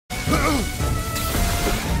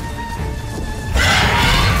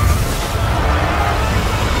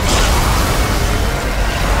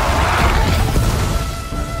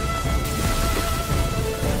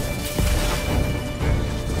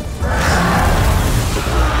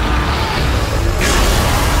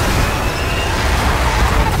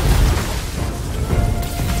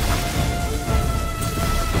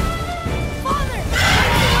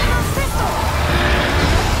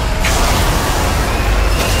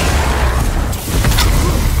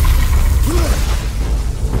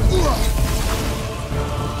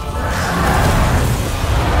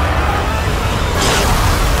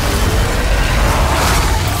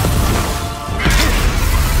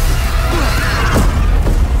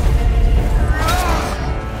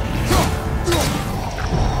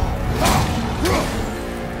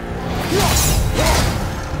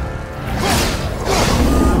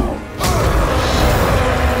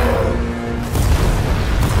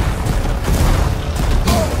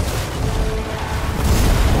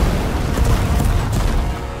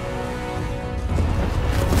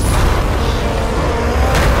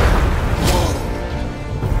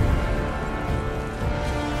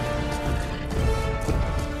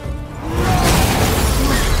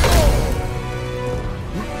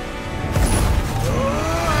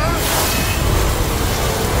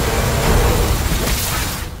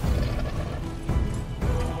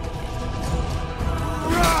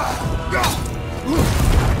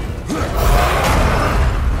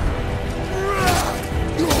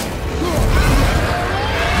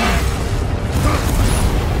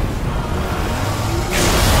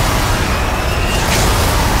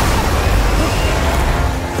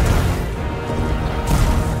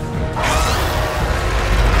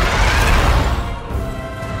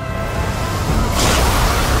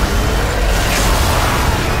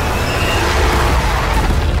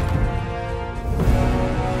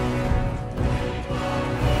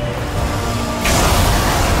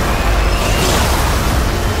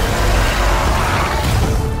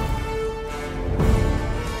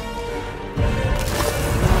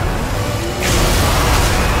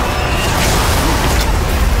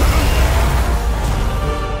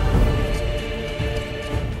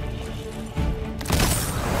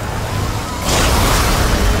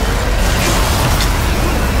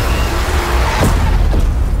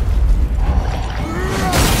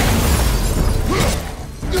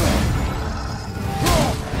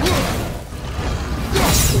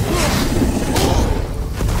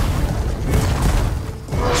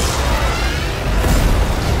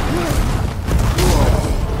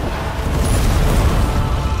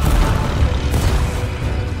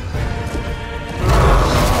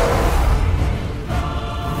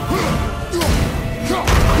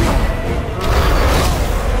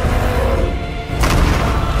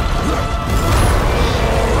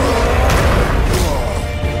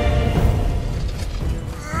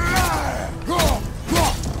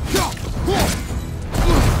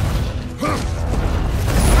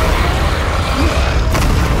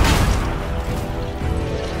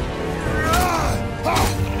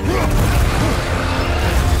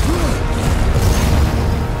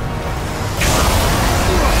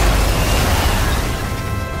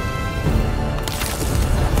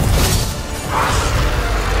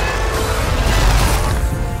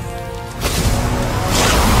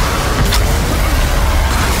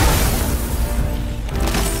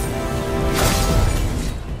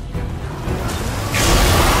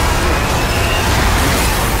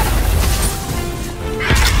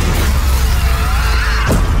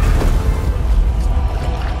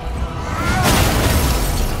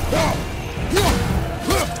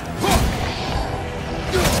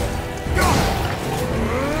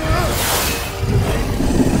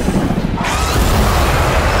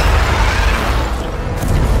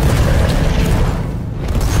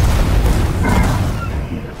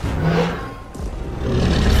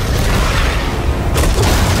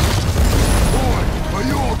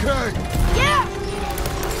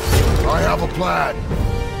plan.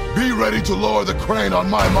 Be ready to lower the crane on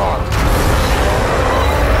my mark.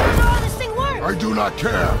 I don't know how this thing works. I do not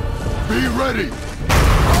care. Be ready.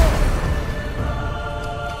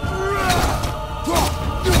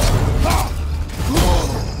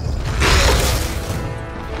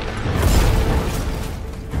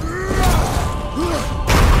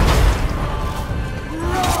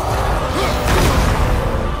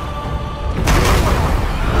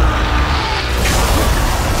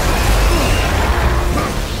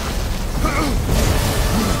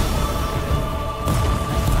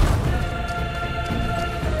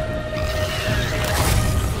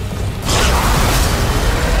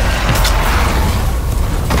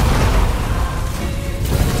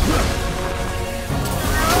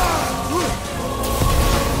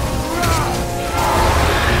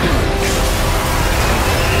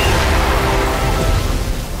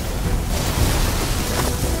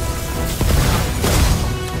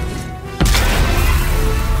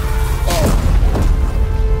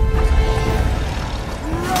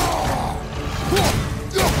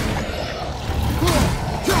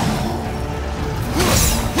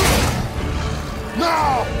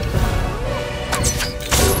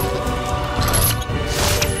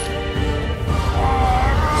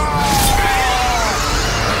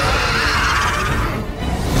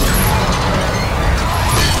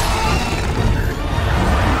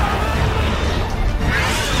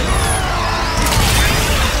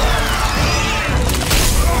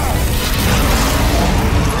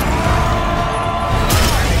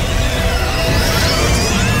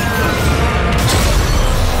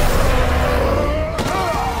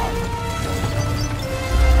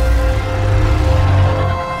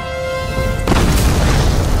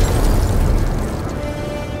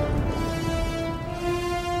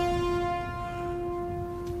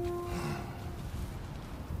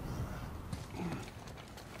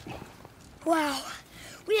 Wow,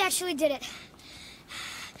 we actually did it.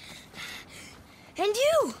 And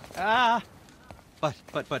you!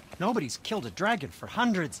 But nobody's killed a dragon for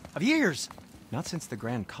hundreds of years. Not since the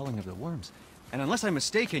grand culling of the worms. And unless I'm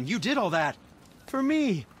mistaken, you did all that for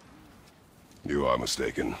me. You are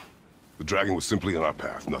mistaken. The dragon was simply in our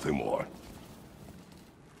path, nothing more.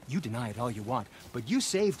 You deny it all you want, but you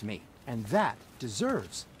saved me, and that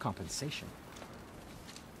deserves compensation.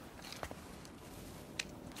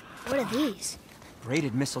 What are these?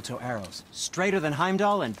 Braided mistletoe arrows, straighter than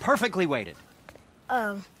Heimdall and perfectly weighted.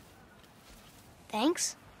 Oh.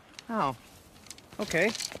 Thanks? Oh.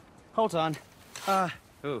 Okay. Hold on.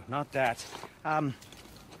 Ooh, not that. Have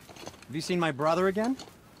you seen my brother again?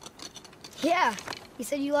 Yeah, he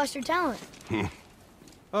said you lost your talent.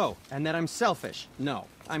 Oh, and that I'm selfish? No.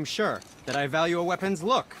 I'm sure. That I value a weapon's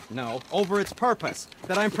look? No. Over its purpose?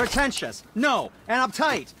 That I'm pretentious? No. And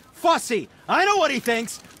uptight? Fussy? I know what he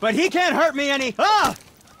thinks, but he can't hurt me any— Ah!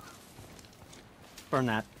 Burn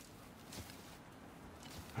that.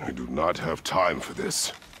 I do not have time for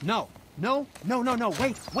this. No. No.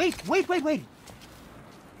 Wait.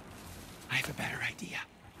 I have a better idea.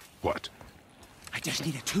 What? I just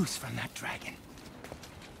need a tooth from that dragon.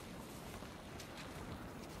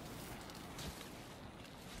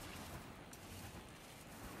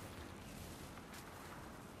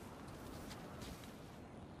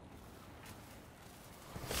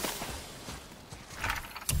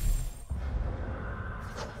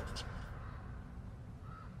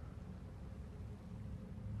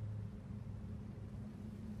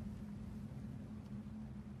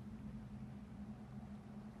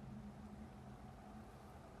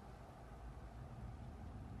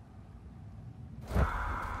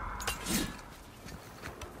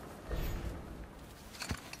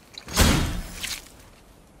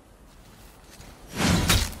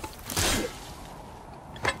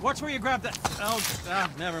 Watch where you grab that. Oh,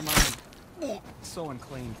 never mind. Oh, so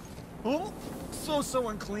unclean. Oh, so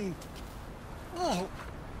unclean. Oh,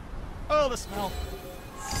 the smell.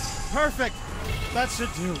 Perfect. That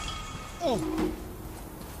should do. Oh.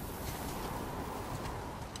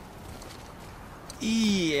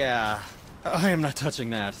 Yeah. I am not touching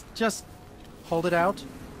that. Just hold it out.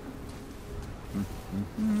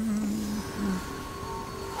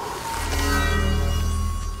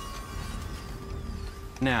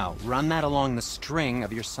 Now, run that along the string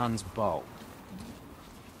of your son's bow.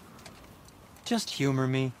 Just humor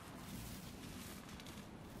me.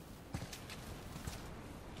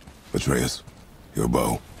 Atreus, your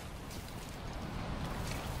bow.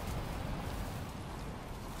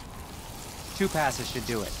 Two passes should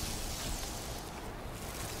do it.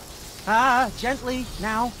 Gently,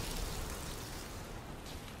 now.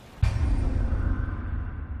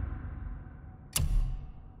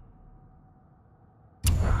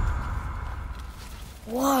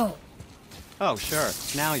 Whoa. Oh, sure.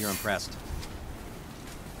 Now you're impressed.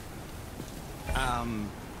 How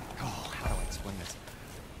do I explain this?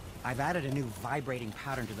 I've added a new vibrating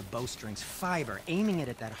pattern to the bowstring's fiber. Aiming it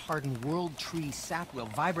at that hardened world tree sap will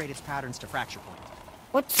vibrate its patterns to fracture point.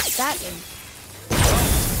 What's that mean?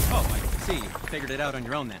 Oh, I see. You figured it out on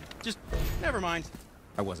your own then. Just, never mind.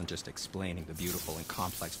 I wasn't just explaining the beautiful and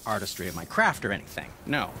complex artistry of my craft or anything.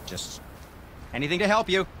 No, just anything to help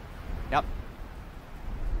you. Yep.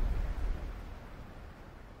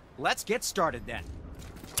 Let's get started then.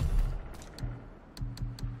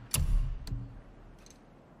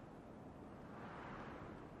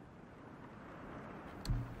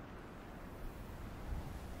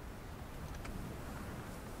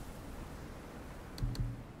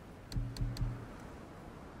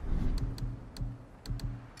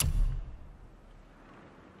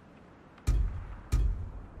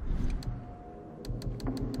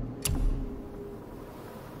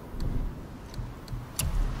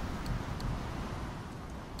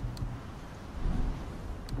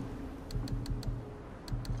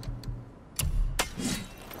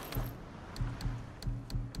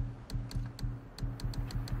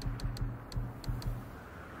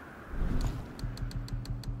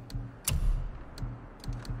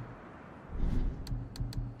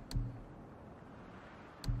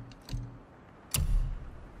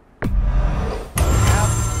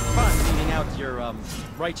 Your,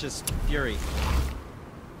 righteous fury.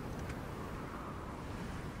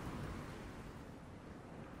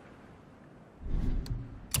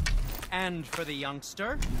 And for the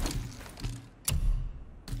youngster.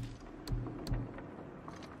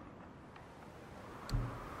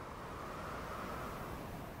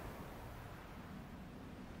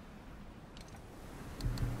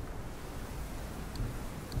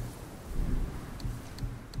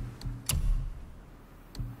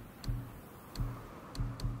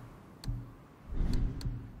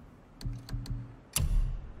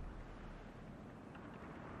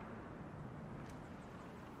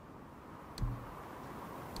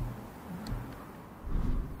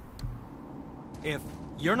 if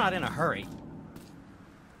you're not in a hurry.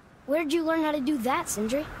 Where'd you learn how to do that,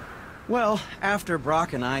 Sindri? Well, after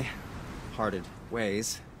Brock and I parted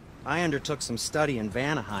ways, I undertook some study in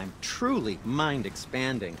Vanaheim, truly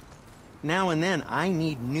mind-expanding. Now and then, I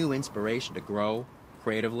need new inspiration to grow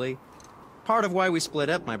creatively. Part of why we split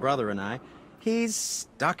up, my brother and I. He's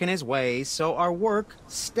stuck in his ways, so our work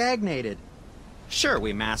stagnated. Sure,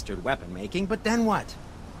 we mastered weapon making, but then what?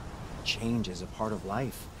 Change is a part of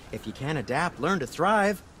life. If you can't adapt, learn to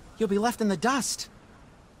thrive, you'll be left in the dust.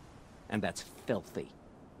 And that's filthy.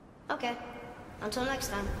 Okay. Until next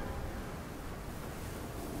time.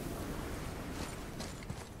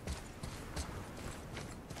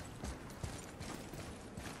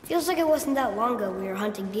 Feels like it wasn't that long ago we were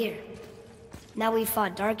hunting deer. Now we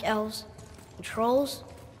fought dark elves, and trolls,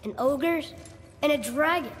 and ogres, and a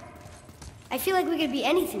dragon. I feel like we could be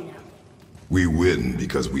anything now. We win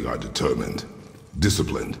because we are determined,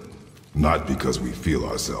 disciplined, not because we feel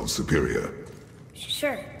ourselves superior.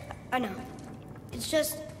 Sure, I know. It's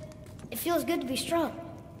just, it feels good to be strong,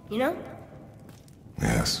 you know?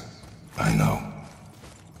 Yes, I know.